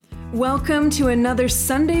Welcome to another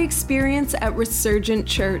Sunday experience at Resurgent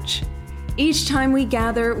Church. Each time we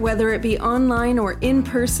gather, whether it be online or in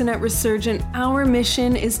person at Resurgent, our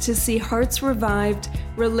mission is to see hearts revived,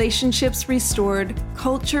 relationships restored,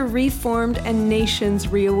 culture reformed, and nations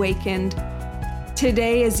reawakened.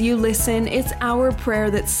 Today, as you listen, it's our prayer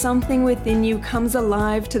that something within you comes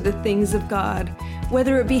alive to the things of God,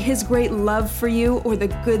 whether it be His great love for you or the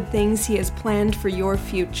good things He has planned for your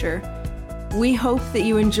future. We hope that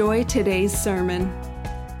you enjoy today's sermon.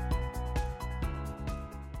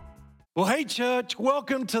 Well, hey church,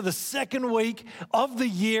 welcome to the second week of the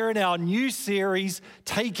year in our new series,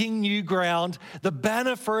 Taking New Ground. The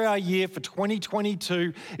banner for our year for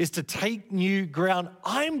 2022 is to take new ground.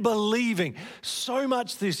 I'm believing so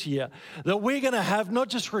much this year that we're going to have not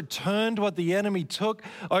just returned what the enemy took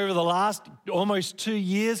over the last almost 2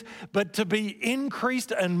 years, but to be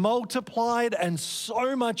increased and multiplied and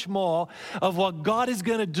so much more of what God is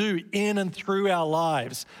going to do in and through our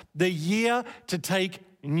lives. The year to take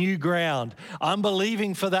new ground. I'm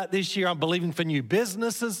believing for that this year. I'm believing for new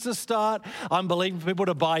businesses to start. I'm believing for people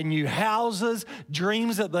to buy new houses,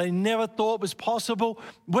 dreams that they never thought was possible.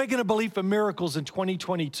 We're going to believe for miracles in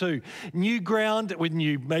 2022. New ground with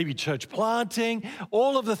new maybe church planting,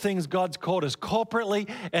 all of the things God's called us corporately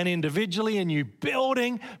and individually, a new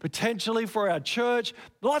building potentially for our church.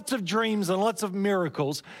 Lots of dreams and lots of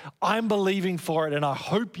miracles. I'm believing for it, and I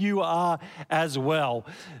hope you are as well.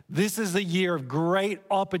 This is a year of great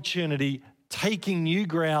opportunity, taking new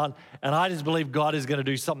ground, and I just believe God is going to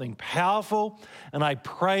do something powerful, and I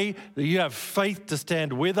pray that you have faith to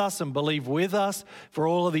stand with us and believe with us for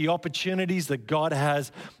all of the opportunities that God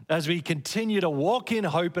has as we continue to walk in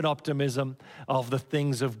hope and optimism of the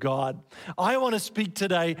things of God. I want to speak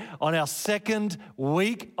today on our second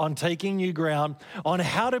week on taking new ground, on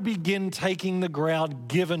how to begin taking the ground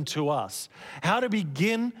given to us, how to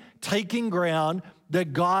begin taking ground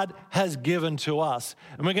that God has given to us.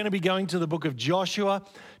 And we're going to be going to the book of Joshua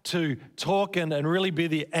to talk and really be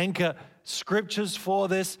the anchor scriptures for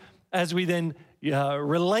this as we then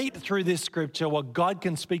relate through this scripture what God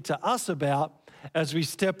can speak to us about as we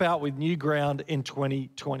step out with new ground in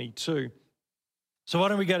 2022. So why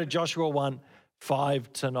don't we go to Joshua 1,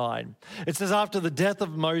 5-9. It says, after the death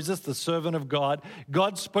of Moses, the servant of God,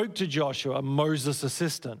 God spoke to Joshua, Moses'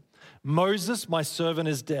 assistant. Moses, my servant,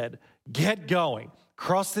 is dead. Get going.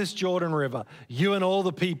 Cross this Jordan River, you and all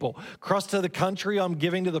the people. Cross to the country I'm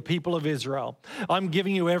giving to the people of Israel. I'm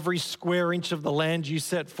giving you every square inch of the land you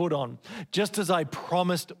set foot on, just as I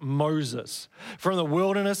promised Moses. From the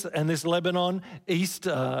wilderness and this Lebanon east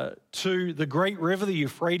to the great river, the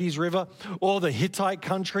Euphrates River, or the Hittite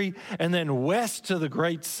country, and then west to the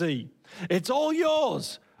great sea. It's all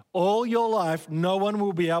yours. All your life, no one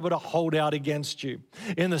will be able to hold out against you.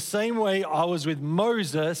 In the same way I was with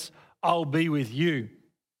Moses, I'll be with you.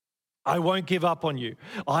 I won't give up on you.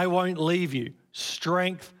 I won't leave you.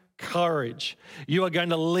 Strength, courage. You are going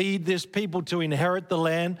to lead this people to inherit the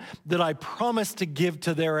land that I promised to give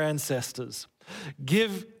to their ancestors.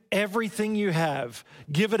 Give everything you have.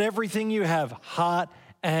 Give it everything you have, heart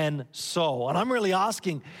and soul. And I'm really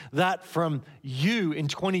asking that from you in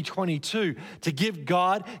 2022 to give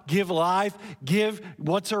God, give life, give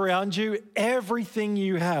what's around you, everything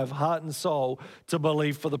you have, heart and soul, to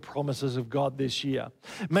believe for the promises of God this year.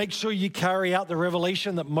 Make sure you carry out the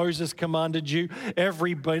revelation that Moses commanded you,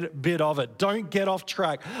 every bit of it. Don't get off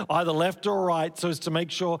track, either left or right, so as to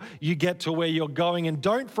make sure you get to where you're going. And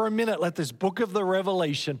don't for a minute let this book of the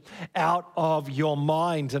Revelation out of your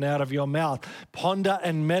mind and out of your mouth. Ponder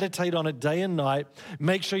and meditate on it day and night.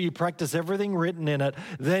 Make sure you practice everything written in it.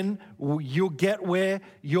 Then you'll get where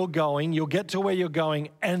you're going. You'll get to where you're going,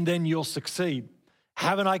 and then you'll succeed.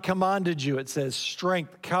 Haven't I commanded you? It says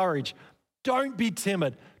strength, courage. Don't be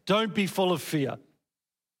timid. Don't be full of fear.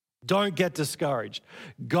 Don't get discouraged.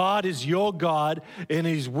 God is your God, and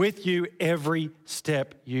He's with you every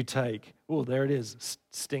step you take. Oh, there it is.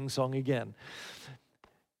 Sting song again.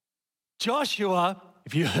 Joshua,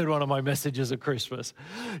 if you heard one of my messages at Christmas,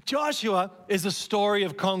 Joshua is a story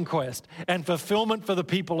of conquest and fulfillment for the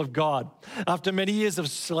people of God. After many years of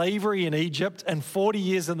slavery in Egypt and 40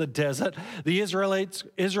 years in the desert, the Israelites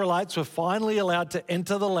were finally allowed to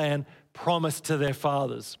enter the land promised to their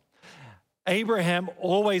fathers. Abraham,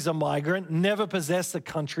 always a migrant, never possessed the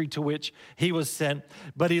country to which he was sent,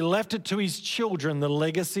 but he left it to his children, the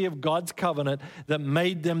legacy of God's covenant that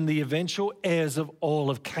made them the eventual heirs of all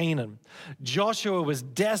of Canaan. Joshua was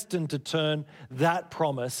destined to turn that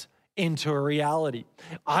promise into a reality.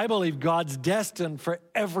 I believe God's destined for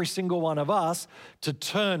every single one of us to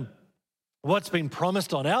turn what's been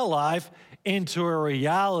promised on our life into a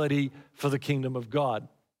reality for the kingdom of God.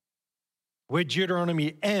 where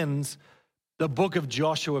Deuteronomy ends, the book of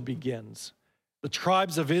Joshua begins. The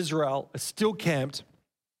tribes of Israel are still camped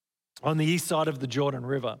on the east side of the Jordan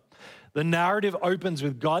River. The narrative opens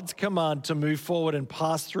with God's command to move forward and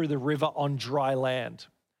pass through the river on dry land.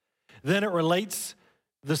 Then it relates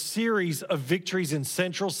the series of victories in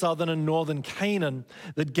central, southern, and northern Canaan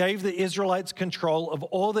that gave the Israelites control of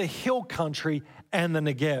all the hill country and the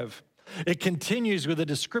Negev. It continues with a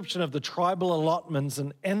description of the tribal allotments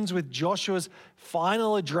and ends with Joshua's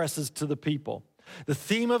final addresses to the people. The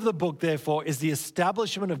theme of the book, therefore, is the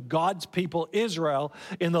establishment of God's people, Israel,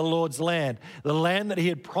 in the Lord's land, the land that he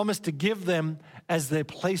had promised to give them as their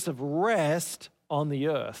place of rest on the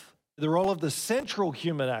earth. The role of the central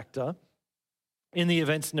human actor in the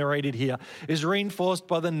events narrated here is reinforced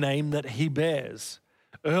by the name that he bears.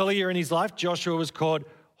 Earlier in his life, Joshua was called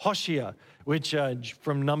Hoshea, which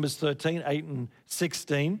from Numbers 13, 8 and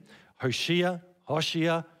 16, Hoshea,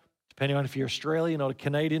 depending on if you're Australian or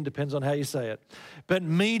Canadian, depends on how you say it, but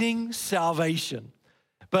meaning salvation.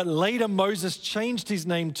 But later Moses changed his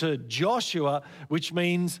name to Joshua, which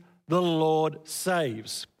means the Lord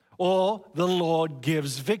saves, or the Lord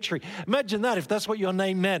gives victory. Imagine that if that's what your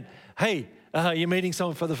name meant. Hey, you're meeting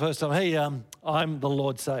someone for the first time. Hey, I'm the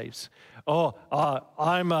Lord saves. Or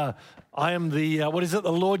I am the,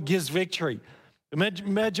 the Lord gives victory.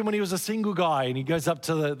 Imagine when he was a single guy and he goes up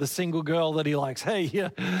to the single girl that he likes. Hey, you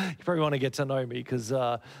probably want to get to know me because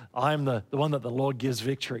I'm the one that the Lord gives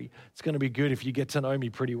victory. It's going to be good if you get to know me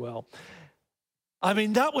pretty well. I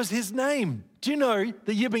mean, that was his name. Do you know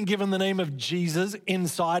that you've been given the name of Jesus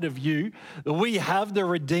inside of you? That we have the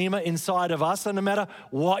Redeemer inside of us, and no matter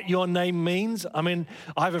what your name means. I mean,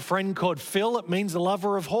 I have a friend called Phil. It means the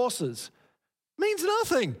lover of horses. It means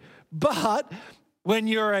nothing. But when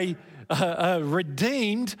you're a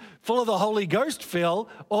redeemed, full of the Holy Ghost, Phil,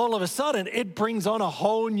 all of a sudden it brings on a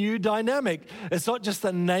whole new dynamic. It's not just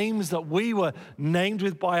the names that we were named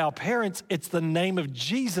with by our parents, it's the name of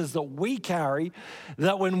Jesus that we carry,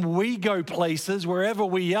 that when we go places, wherever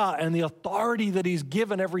we are, and the authority that he's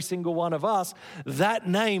given every single one of us, that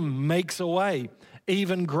name makes a way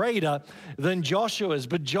even greater than Joshua's.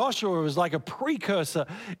 But Joshua was like a precursor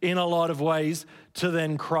in a lot of ways to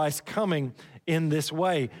then Christ coming in this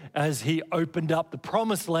way as he opened up the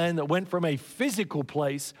promised land that went from a physical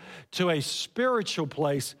place to a spiritual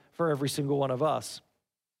place for every single one of us.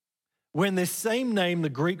 When this same name, the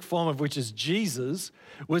Greek form of which is Jesus,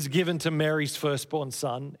 was given to Mary's firstborn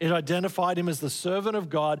son, it identified him as the servant of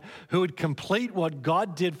God who would complete what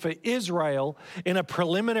God did for Israel in a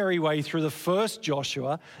preliminary way through the first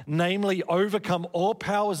Joshua, namely overcome all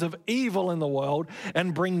powers of evil in the world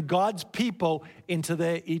and bring God's people into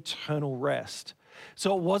their eternal rest.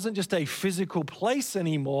 So it wasn't just a physical place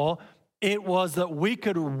anymore, it was that we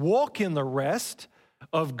could walk in the rest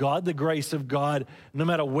of God, the grace of God, no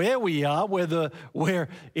matter where we are, whether we're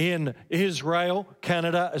in Israel,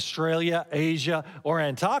 Canada, Australia, Asia, or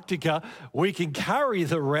Antarctica, we can carry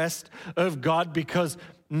the rest of God because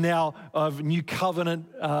now of new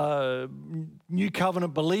covenant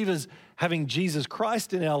believers having Jesus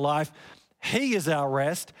Christ in our life, he is our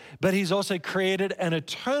rest, but he's also created an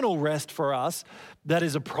eternal rest for us that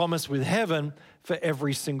is a promise with heaven for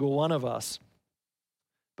every single one of us.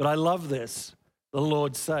 But I love this. The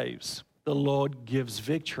Lord saves. The Lord gives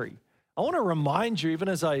victory. I want to remind you, even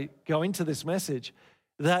as I go into this message,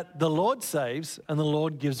 that the Lord saves and the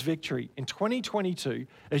Lord gives victory. In 2022,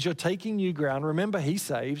 as you're taking new ground, remember he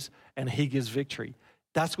saves and he gives victory.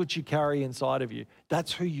 That's what you carry inside of you.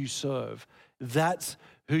 That's who you serve. That's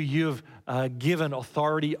who you've given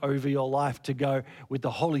authority over your life to go with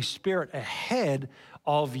the Holy Spirit ahead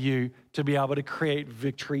of you to be able to create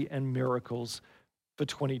victory and miracles for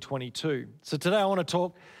 2022. So today I want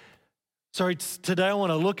to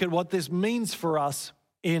look at what this means for us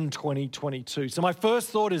in 2022. So my first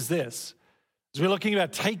thought is this, as we're looking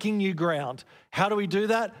about taking new ground, how do we do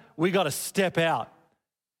that? We got to step out.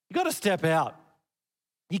 You got to step out.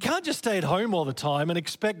 You can't just stay at home all the time and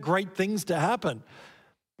expect great things to happen.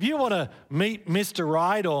 If you want to meet Mr.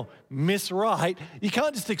 Right or Miss Right, you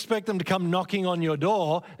can't just expect them to come knocking on your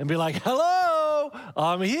door and be like, hello,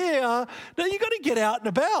 I'm here. No, you got to get out and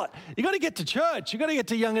about. You got to get to church. You got to get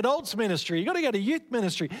to young adults ministry. You got to go to youth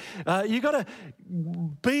ministry. You got to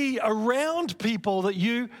be around people that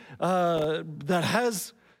that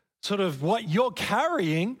has sort of what you're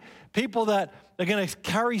carrying, people that are going to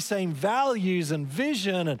carry same values and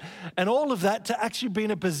vision and all of that to actually be in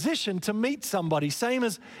a position to meet somebody. Same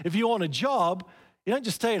as if you want a job, You don't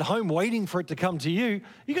just stay at home waiting for it to come to you.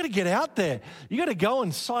 You got to get out there. You got to go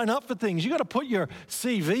and sign up for things. You got to put your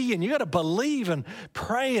CV in. You got to believe and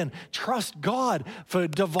pray and trust God for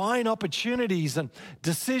divine opportunities and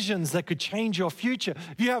decisions that could change your future.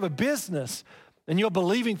 If you have a business and you're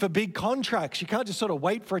believing for big contracts, you can't just sort of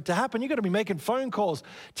wait for it to happen. You got to be making phone calls,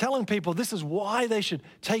 telling people this is why they should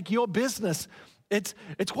take your business. It's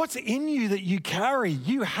what's in you that you carry.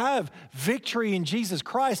 You have victory in Jesus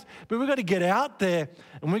Christ, but we've got to get out there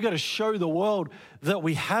and we've got to show the world that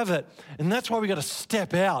we have it. And that's why we've got to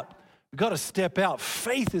step out. We've got to step out.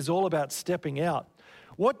 Faith is all about stepping out.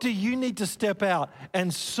 What do you need to step out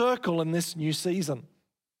and circle in this new season?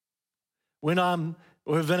 When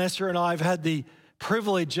Vanessa and I have had the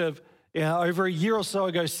privilege of, over a year or so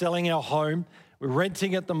ago, selling our home. We're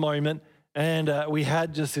renting at the moment. And we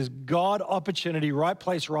had just this God opportunity, right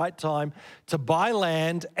place, right time, to buy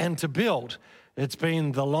land and to build. It's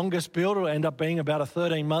been the longest build. It'll end up being about a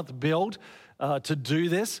 13-month build to do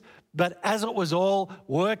this. But as it was all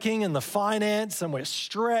working in the finance and we're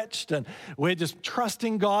stretched and we're just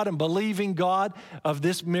trusting God and believing God of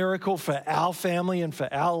this miracle for our family and for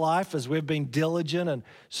our life as we've been diligent and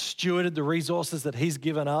stewarded the resources that He's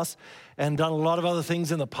given us and done a lot of other things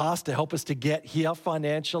in the past to help us to get here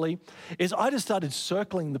financially, is I just started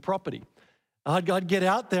circling the property. I'd get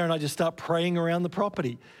out there and I'd just start praying around the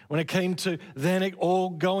property. When it came to then it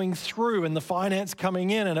all going through and the finance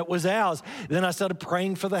coming in and it was ours, then I started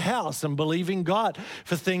praying for the house and believing God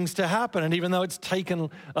for things to happen. And even though it's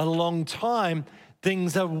taken a long time,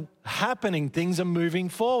 things are happening, things are moving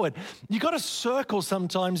forward. You got to circle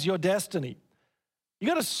sometimes your destiny. You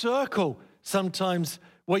got to circle sometimes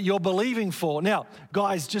what you're believing for. Now,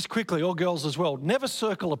 guys, just quickly, or girls as well, never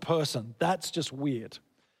circle a person. That's just weird.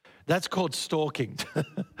 That's called stalking.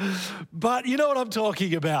 But you know what I'm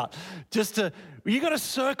talking about. You got to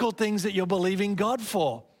circle things that you're believing God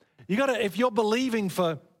for. If you're believing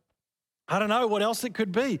for, I don't know what else it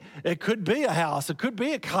could be. It could be a house. It could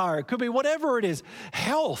be a car. It could be whatever it is.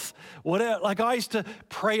 Health. Whatever. Like I used to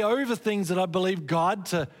pray over things that I believe God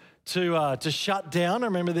to shut down. I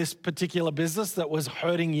remember this particular business that was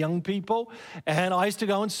hurting young people, and I used to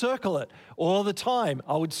go and circle it all the time.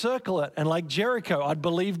 I would circle it, and like Jericho, I'd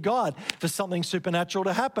believe God for something supernatural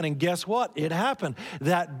to happen, and guess what? It happened.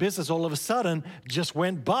 That business all of a sudden just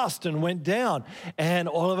went bust and went down, and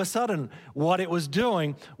all of a sudden what it was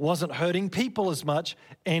doing wasn't hurting people as much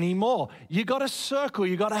anymore. You got to circle.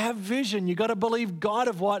 You got to have vision. You got to believe God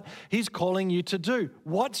of what He's calling you to do.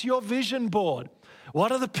 What's your vision board?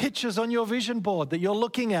 What are the pictures on your vision board that you're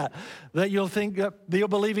looking at, that you'll think that you're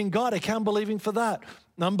believing God? Okay, I'm believing for that.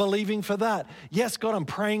 I'm believing for that. Yes, God, I'm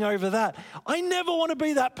praying over that. I never want to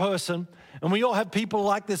be that person. And we all have people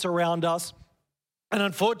like this around us. And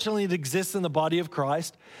unfortunately, it exists in the body of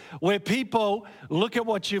Christ, where people look at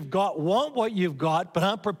what you've got, want what you've got, but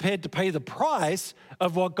aren't prepared to pay the price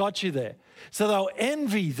of what got you there. So they'll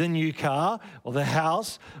envy the new car or the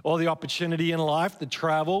house or the opportunity in life, the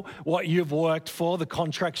travel, what you've worked for, the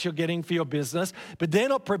contracts you're getting for your business, but they're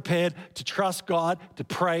not prepared to trust God, to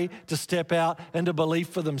pray, to step out, and to believe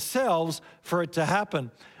for themselves for it to happen.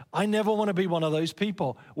 I never want to be one of those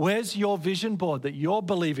people. Where's your vision board that you're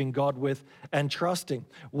believing God with and trusting?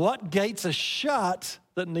 What gates are shut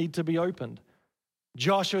that need to be opened?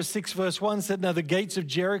 Joshua 6 verse 1 said, "Now the gates of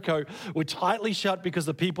Jericho were tightly shut because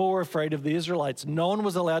the people were afraid of the Israelites. No one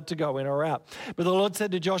was allowed to go in or out. But the Lord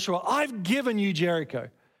said to Joshua, I've given you Jericho."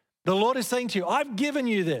 The Lord is saying to you, I've given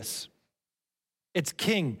you this. It's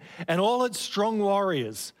king and all its strong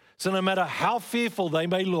warriors. So no matter how fearful they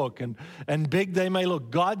may look and big they may look,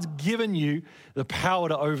 God's given you the power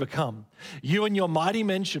to overcome. You and your mighty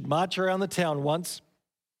men should march around the town once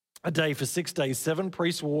a day for 6 days. 7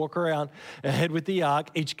 priests will walk around ahead with the ark,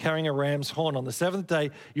 each carrying a ram's horn. On the 7th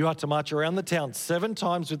day, you are to march around the town 7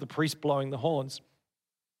 times with the priest blowing the horns.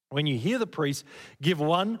 When you hear the priest give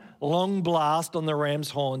one long blast on the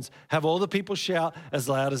ram's horns, have all the people shout as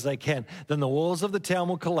loud as they can. Then the walls of the town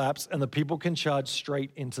will collapse and the people can charge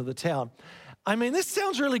straight into the town. I mean, this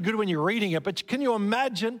sounds really good when you're reading it, but can you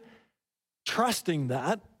imagine trusting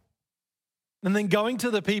that? And then going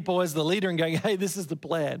to the people as the leader and going, hey, this is the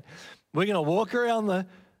plan. We're going to walk around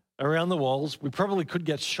the walls. We probably could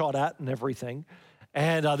get shot at and everything.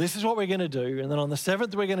 And this is what we're going to do. And then on the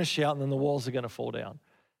 7th, we're going to shout, and then the walls are going to fall down.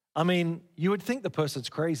 I mean, you would think the person's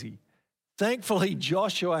crazy. Thankfully,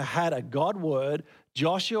 Joshua had a God word.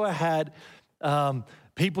 Joshua had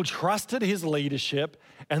people trusted his leadership,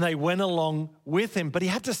 and they went along with him. But he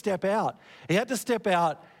had to step out. He had to step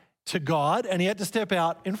out to God, and he had to step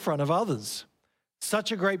out in front of others.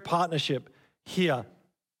 Such a great partnership here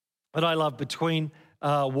that I love between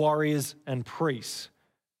warriors, and priests.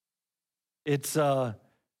 Here's the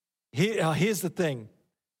thing.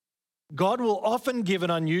 God will often give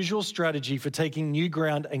an unusual strategy for taking new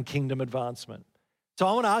ground and kingdom advancement. So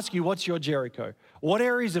I want to ask you, what's your Jericho? What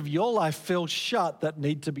areas of your life feel shut that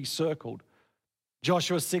need to be circled?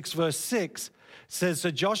 Joshua 6 verse 6 says,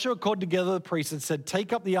 so Joshua called together the priests and said,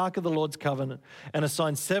 take up the ark of the Lord's covenant and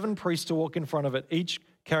assigned 7 priests to walk in front of it, each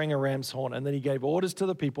carrying a ram's horn. And then he gave orders to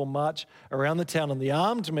the people, march around the town, and the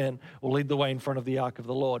armed men will lead the way in front of the ark of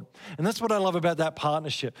the Lord. And that's what I love about that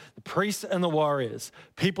partnership. The priests and the warriors,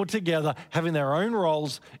 people together having their own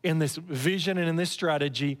roles in this vision and in this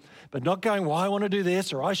strategy, but not going, well, I want to do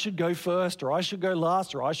this, or I should go first, or I should go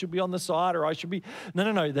last, or I should be on the side, or I should be...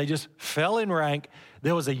 No. They just fell in rank.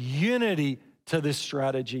 There was a unity to this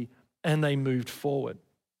strategy, and they moved forward.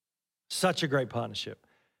 Such a great partnership.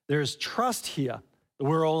 There is trust here.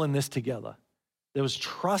 We're all in this together. There was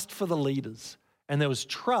trust for the leaders, and there was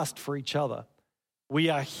trust for each other. We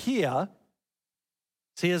are here.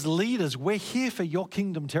 See, as leaders, we're here for your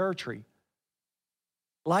kingdom territory.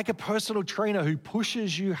 Like a personal trainer who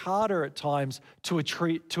pushes you harder at times to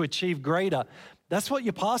achieve greater. That's what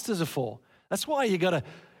your pastors are for. That's why you got to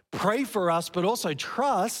pray for us, but also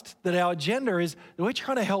trust that our agenda is that we're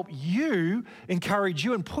trying to help you, encourage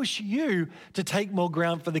you, and push you to take more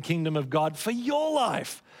ground for the kingdom of God, for your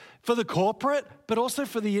life, for the corporate, but also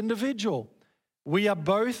for the individual. We are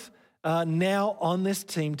both now on this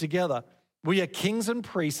team together. We are kings and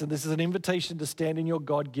priests, and this is an invitation to stand in your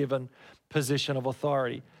God-given position of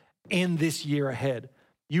authority in this year ahead.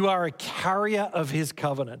 You are a carrier of his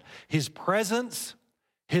covenant, his presence,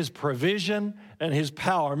 his provision, and his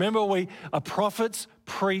power. Remember, we are prophets,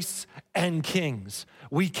 priests, and kings.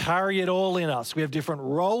 We carry it all in us. We have different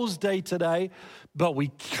roles day to day, but we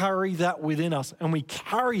carry that within us, and we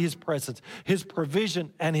carry his presence, his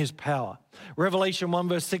provision, and his power. Revelation 1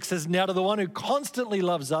 verse 6 says, now to the one who constantly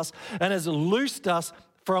loves us and has loosed us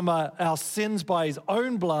from our sins by his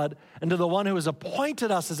own blood, and to the one who has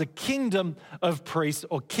appointed us as a kingdom of priests,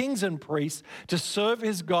 or kings and priests, to serve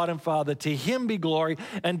his God and Father. To him be glory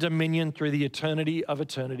and dominion through the eternity of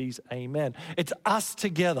eternities. Amen. It's us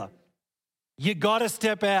together. You got to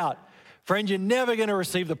step out. Friend, you're never going to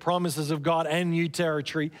receive the promises of God and new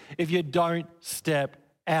territory if you don't step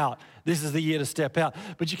out. This is the year to step out.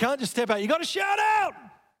 But you can't just step out. You got to shout out.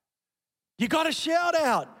 You got to shout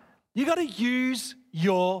out. You got to use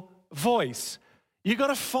your voice. You got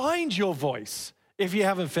to find your voice if you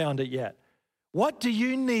haven't found it yet. What do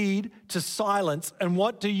you need to silence, and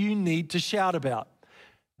what do you need to shout about?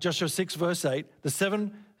 Joshua 6 verse 8, the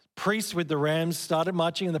 7 priests with the rams started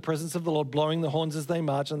marching in the presence of the Lord, blowing the horns as they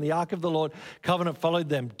marched, and the ark of the Lord covenant followed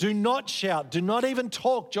them. Do not shout, do not even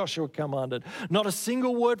talk, Joshua commanded. Not a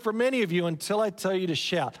single word from any of you until I tell you to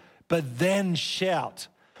shout, but then shout.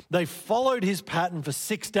 They followed his pattern for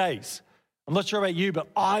 6 days. I'm not sure about you, but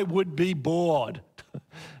I would be bored.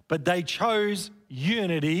 But they chose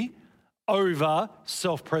unity over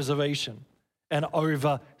self-preservation and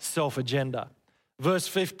over self-agenda. Verse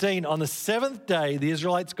 15, on the 7th day, the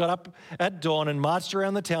Israelites got up at dawn and marched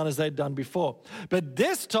around the town as they'd done before. But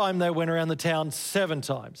this time they went around the town 7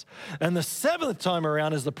 times. And the 7th time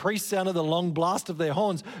around, as the priests sounded the long blast of their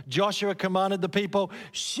horns, Joshua commanded the people,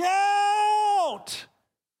 shout!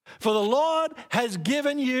 For the Lord has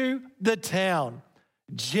given you the town.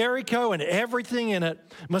 Jericho and everything in it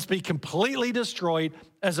must be completely destroyed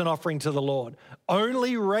as an offering to the Lord.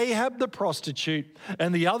 Only Rahab the prostitute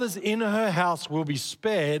and the others in her house will be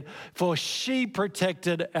spared, for she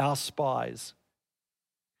protected our spies.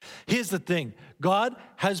 Here's the thing. God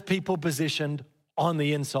has people positioned on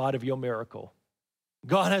the inside of your miracle.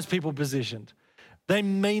 God has people positioned. They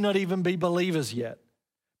may not even be believers yet,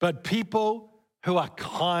 but people who are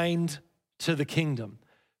kind to the kingdom,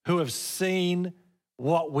 who have seen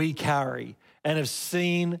what we carry and have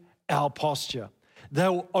seen our posture.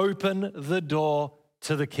 They'll open the door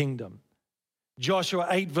to the kingdom. Joshua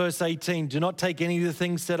 8 verse 18, do not take any of the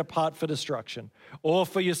things set apart for destruction or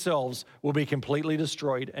for yourselves will be completely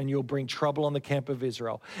destroyed, and you'll bring trouble on the camp of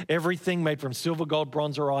Israel. Everything made from silver, gold,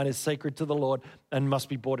 bronze, or iron is sacred to the Lord and must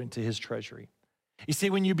be brought into his treasury. You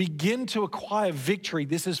see, when you begin to acquire victory,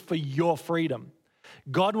 this is for your freedom.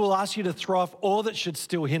 God will ask you to throw off all that should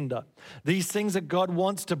still hinder. These things that God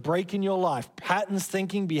wants to break in your life, patterns,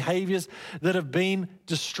 thinking, behaviors that have been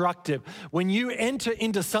destructive. When you enter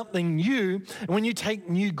into something new, and when you take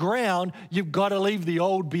new ground, you've got to leave the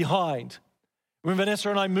old behind. When Vanessa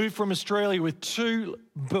and I moved from Australia with 2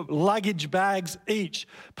 luggage bags each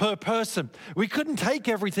per person, we couldn't take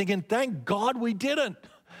everything, and thank God we didn't,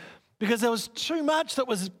 because there was too much that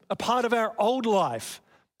was a part of our old life,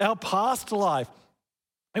 our past life.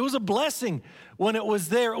 It was a blessing when it was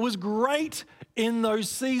there. It was great in those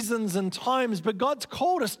seasons and times, but God's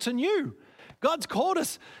called us to new. God's called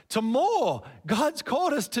us to more. God's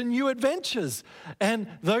called us to new adventures. And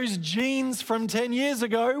those jeans from 10 years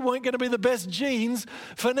ago weren't going to be the best jeans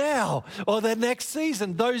for now or the next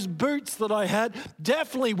season. Those boots that I had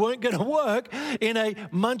definitely weren't going to work in a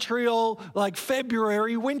Montreal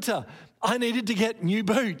February winter. I needed to get new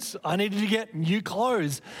boots. I needed to get new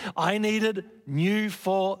clothes. I needed new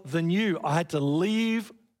for the new. I had to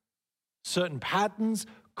leave certain patterns,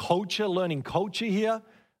 culture, learning culture here,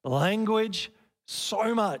 language,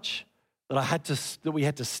 so much that we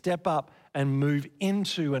had to step up and move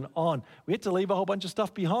into and on. We had to leave a whole bunch of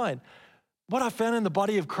stuff behind. What I found in the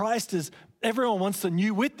body of Christ is everyone wants the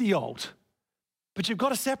new with the old, but you've got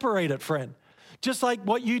to separate it, friend. Just like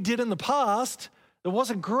what you did in the past that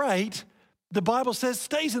wasn't great, the Bible says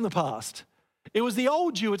stays in the past. It was the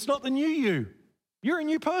old you, it's not the new you. You're a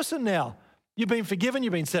new person now. You've been forgiven,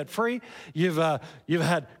 you've been set free, you've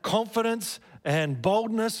had confidence and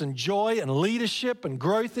boldness and joy and leadership and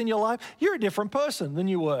growth in your life. You're a different person than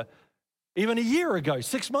you were even a year ago,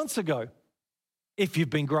 6 months ago, if you've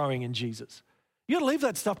been growing in Jesus. You got to leave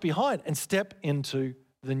that stuff behind and step into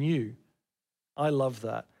the new. I love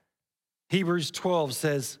that. Hebrews 12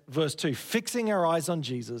 says, verse 2, fixing our eyes on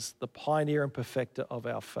Jesus, the pioneer and perfecter of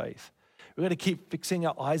our faith. We've got to keep fixing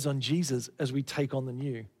our eyes on Jesus as we take on the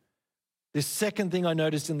new. This second thing I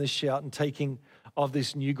noticed in this shout and taking of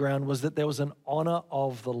this new ground was that there was an honor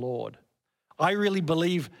of the Lord. I really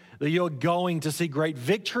believe that you're going to see great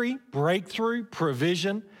victory, breakthrough,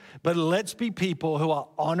 provision, but let's be people who are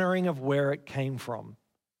honoring of where it came from.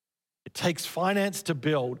 It takes finance to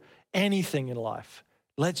build anything in life.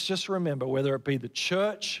 Let's just remember, whether it be the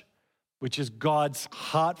church, which is God's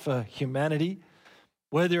heart for humanity,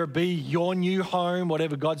 whether it be your new home,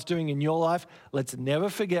 whatever God's doing in your life, let's never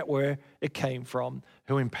forget where it came from,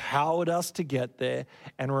 who empowered us to get there,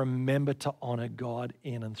 and remember to honor God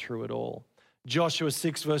in and through it all. Joshua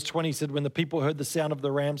 6 verse 20 said, when the people heard the sound of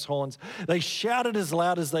the ram's horns, they shouted as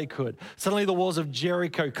loud as they could. Suddenly the walls of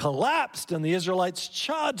Jericho collapsed and the Israelites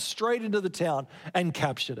charged straight into the town and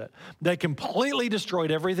captured it. They completely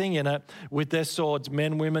destroyed everything in it with their swords,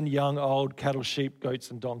 men, women, young, old, cattle, sheep,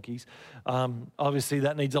 goats, and donkeys. Obviously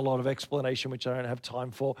that needs a lot of explanation, which I don't have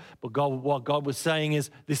time for. But what God was saying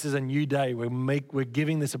is, this is a new day. We're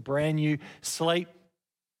giving this a brand new slate.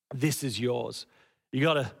 This is yours. You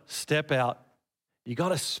got to step out. You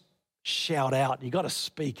got to shout out. You got to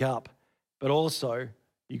speak up. But also,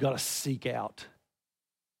 you got to seek out.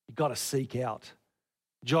 You got to seek out.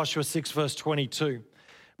 Joshua 6 verse 22.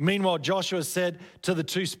 Meanwhile, Joshua said to the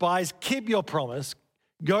two spies, keep your promise.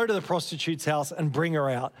 Go to the prostitute's house and bring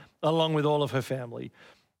her out, along with all of her family.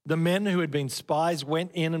 The men who had been spies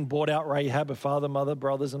went in and brought out Rahab, her father, mother,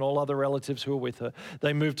 brothers, and all other relatives who were with her.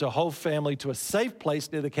 They moved her whole family to a safe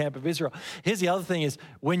place near the camp of Israel. Here's the other thing is,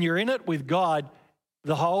 when you're in it with God,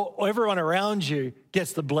 everyone around you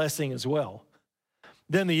gets the blessing as well.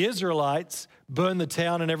 Then the Israelites burned the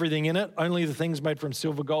town and everything in it. Only the things made from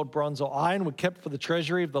silver, gold, bronze, or iron were kept for the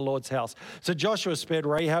treasury of the Lord's house. So Joshua spared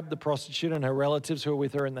Rahab, the prostitute, and her relatives who were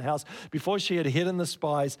with her in the house. Before she had hidden the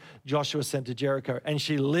spies, Joshua sent to Jericho. And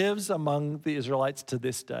she lives among the Israelites to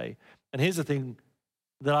this day. And here's the thing,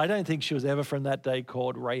 that I don't think she was ever from that day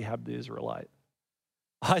called Rahab the Israelite.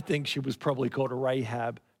 I think she was probably called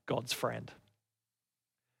Rahab, God's friend.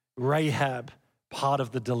 Rahab, part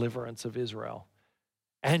of the deliverance of Israel.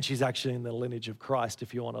 And she's actually in the lineage of Christ,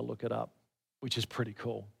 if you want to look it up, which is pretty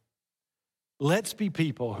cool. Let's be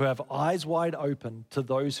people who have eyes wide open to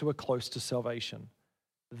those who are close to salvation,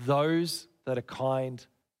 those that are kind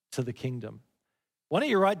to the kingdom. Why don't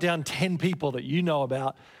you write down 10 people that you know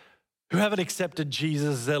about who haven't accepted Jesus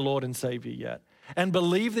as their Lord and Savior yet, and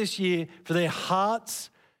believe this year for their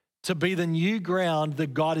hearts to be the new ground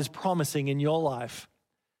that God is promising in your life.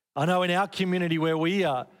 I know in our community where we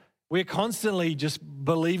are, we're constantly just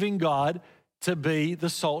believing God to be the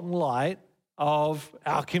salt and light of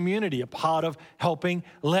our community, a part of helping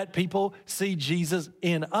let people see Jesus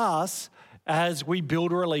in us as we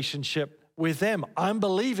build a relationship with them. I'm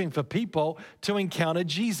believing for people to encounter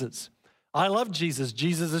Jesus. I love Jesus.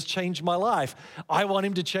 Jesus has changed my life. I want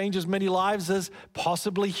him to change as many lives as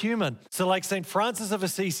possibly human. So like St. Francis of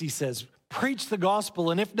Assisi says, preach the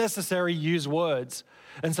gospel and if necessary, use words.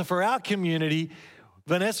 And so for our community,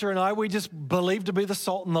 Vanessa and I, we just believe to be the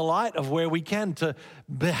salt and the light of where we can, to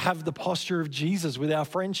have the posture of Jesus with our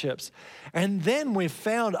friendships. And then we've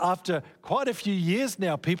found after quite a few years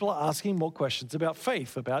now, people are asking more questions about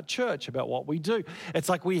faith, about church, about what we do. It's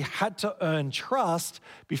like we had to earn trust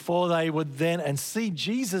before they would then and see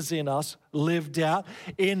Jesus in us lived out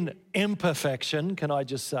in imperfection, can I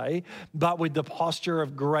just say, but with the posture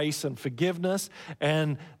of grace and forgiveness,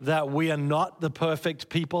 and that we are not the perfect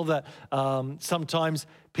people that sometimes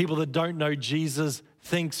people that don't know Jesus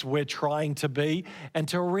thinks we're trying to be, and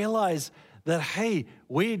to realize that, hey,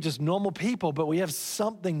 we're just normal people, but we have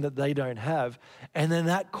something that they don't have. And then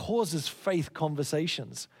that causes faith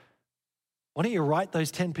conversations. Why don't you write those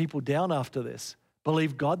 10 people down after this?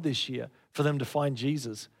 Believe God this year for them to find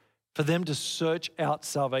Jesus, for them to search out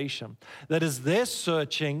salvation. That as they're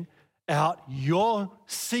searching out, you're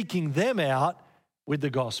seeking them out with the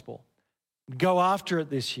gospel. Go after it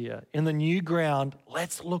this year. In the new ground,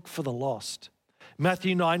 let's look for the lost.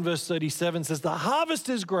 Matthew 9 verse 37 says, the harvest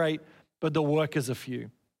is great, but the workers are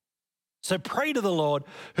few. So pray to the Lord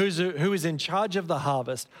who is in charge of the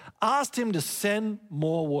harvest. Ask him to send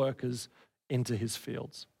more workers into his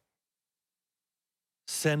fields.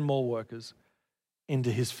 Send more workers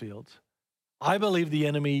into his fields. I believe the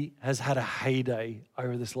enemy has had a heyday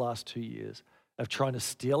over this last 2 years of trying to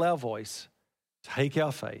steal our voice, take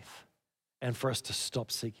our faith, and for us to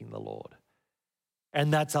stop seeking the Lord.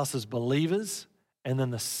 And that's us as believers, and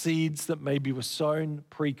then the seeds that maybe were sown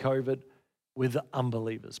pre-COVID with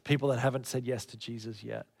unbelievers, people that haven't said yes to Jesus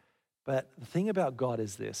yet. But the thing about God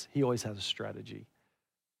is this, he always has a strategy.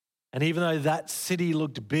 And even though that city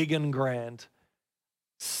looked big and grand,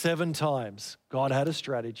 7 times God had a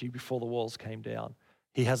strategy before the walls came down.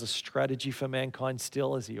 He has a strategy for mankind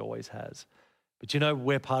still, as he always has. But you know,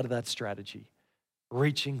 we're part of that strategy,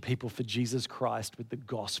 reaching people for Jesus Christ with the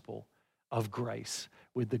gospel of grace,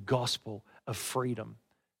 with the gospel of freedom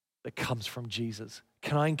that comes from Jesus.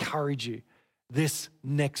 Can I encourage you, this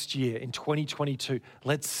next year in 2022,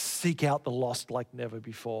 let's seek out the lost like never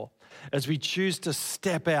before. As we choose to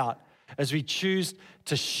step out, as we choose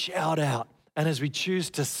to shout out, and as we choose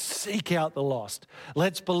to seek out the lost,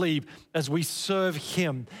 let's believe as we serve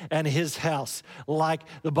him and his house, like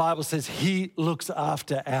the Bible says, he looks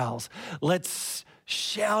after ours. Let's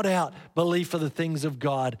shout out belief for the things of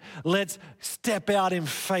God. Let's step out in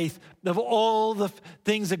faith of all the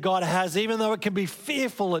things that God has, even though it can be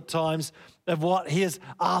fearful at times of what he has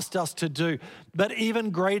asked us to do. But even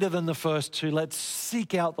greater than the first two, let's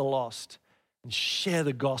seek out the lost and share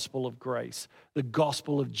the gospel of grace, the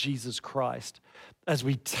gospel of Jesus Christ. As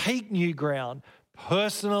we take new ground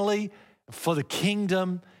personally for the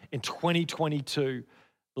kingdom in 2022,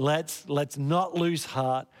 let's not lose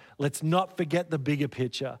heart. Let's not forget the bigger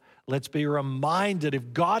picture. Let's be reminded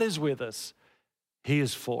if God is with us, he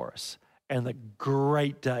is for us. And the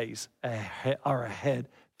great days are ahead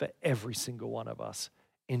for every single one of us.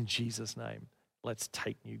 In Jesus' name, let's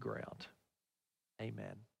take new ground.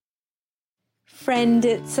 Amen. Friend,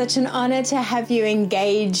 it's such an honor to have you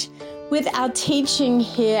engage with our teaching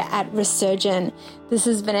here at Resurgent. This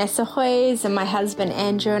is Vanessa Hoyes, and my husband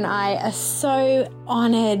Andrew and I are so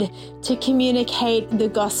honored to communicate the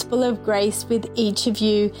gospel of grace with each of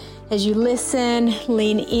you as you listen,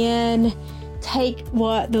 lean in, take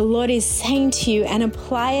what the Lord is saying to you and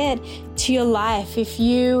apply it to your life. If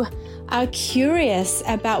you are curious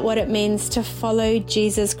about what it means to follow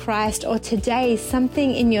Jesus Christ, or today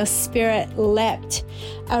something in your spirit leapt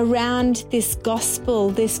around this gospel,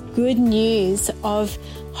 this good news of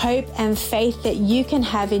hope and faith that you can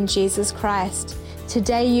have in Jesus Christ,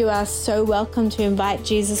 today you are so welcome to invite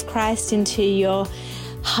Jesus Christ into your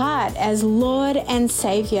heart as Lord and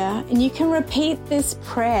Savior. And you can repeat this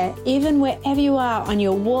prayer even wherever you are, on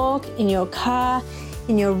your walk, in your car,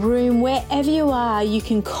 in your room, wherever you are. You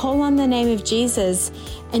can call on the name of Jesus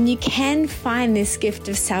and you can find this gift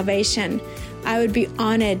of salvation. I would be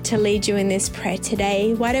honored to lead you in this prayer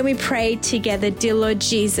today. Why don't we pray together? Dear Lord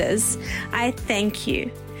Jesus, I thank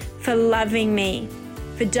you for loving me,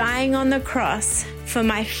 for dying on the cross for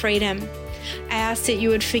my freedom. I ask that you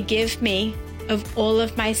would forgive me of all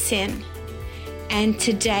of my sin. And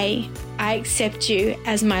today I accept you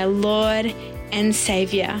as my Lord and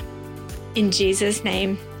Savior. In Jesus'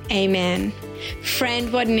 name, amen.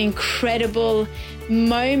 Friend, what an incredible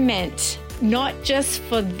moment, not just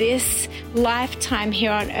for this lifetime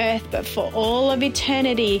here on earth, but for all of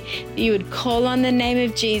eternity, that you would call on the name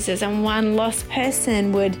of Jesus and one lost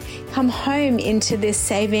person would come home into this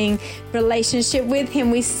saving relationship with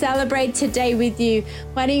him. We celebrate today with you.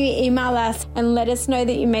 Why don't you email us and let us know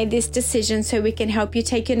that you made this decision so we can help you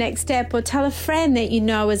take your next step, or tell a friend that you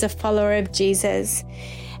know is a follower of Jesus.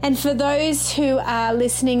 And for those who are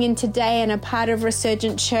listening in today and are part of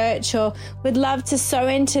Resurgent Church or would love to sow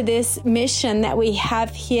into this mission that we have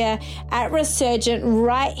here at Resurgent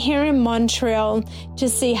right here in Montreal to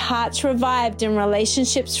see hearts revived and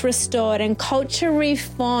relationships restored and culture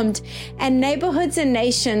reformed and neighborhoods and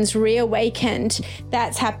nations reawakened,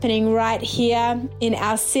 that's happening right here in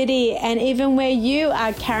our city and even where you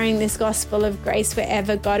are carrying this gospel of grace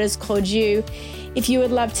wherever God has called you. If you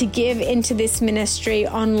would love to give into this ministry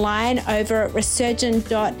online over at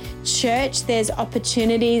resurgent.church, there's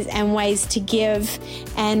opportunities and ways to give.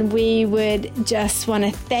 And we would just want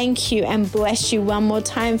to thank you and bless you one more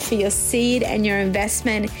time for your seed and your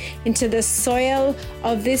investment into the soil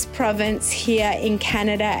of this province here in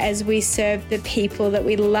Canada as we serve the people that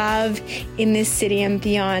we love in this city and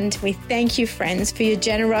beyond. We thank you, friends, for your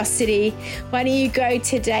generosity. Why don't you go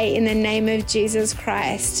today in the name of Jesus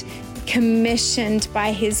Christ, commissioned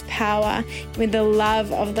by his power with the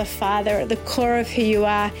love of the Father at the core of who you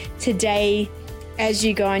are today as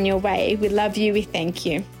you go on your way. We love you. We thank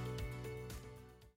you.